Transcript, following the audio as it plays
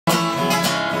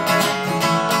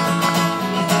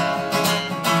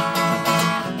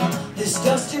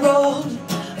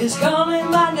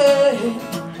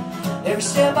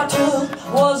Every step I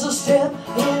took was a step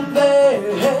in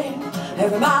vain.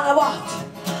 Every mile I walked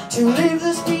to leave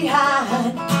this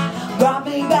behind brought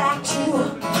me back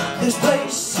to this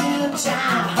place in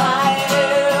time.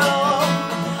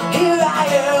 Here I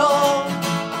am,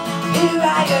 here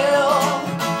I am,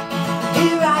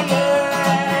 here I am,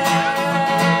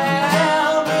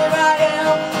 here I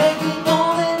am, making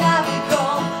more than I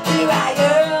become. Here I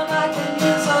am, I can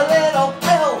use a little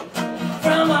help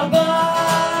from above.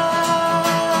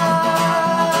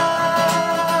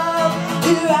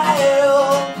 Here I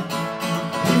am,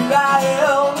 here I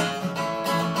am.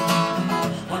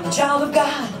 I'm a child of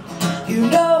God, you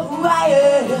know who I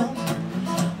am.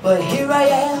 But here I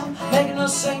am, making the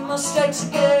same mistakes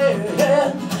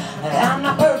again. And I'm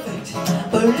not perfect,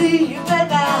 believe me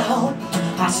now.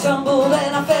 I stumbled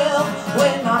and I fell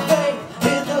when my faith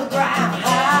hit the ground.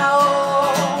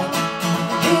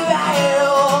 Here I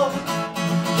am,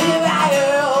 here I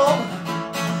am,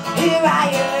 here I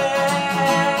am,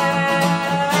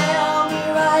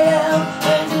 here I am,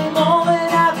 every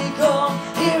moment I become.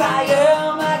 Here I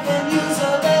am, I can use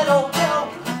a little help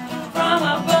from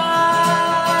above.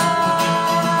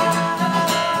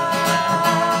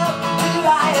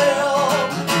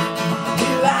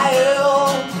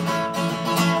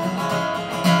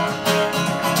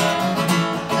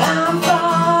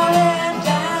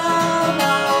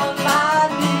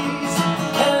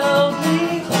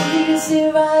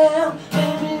 Here I am,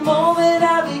 every moment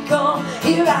I become.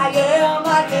 Here I am,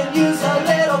 I can use a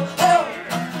little help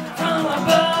from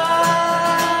above.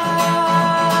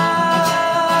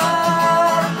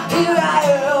 Here I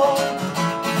am,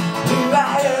 here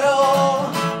I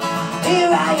am,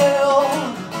 here I am,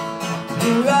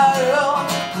 here I am,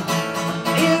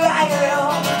 here I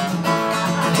am,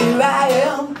 here I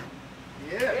am.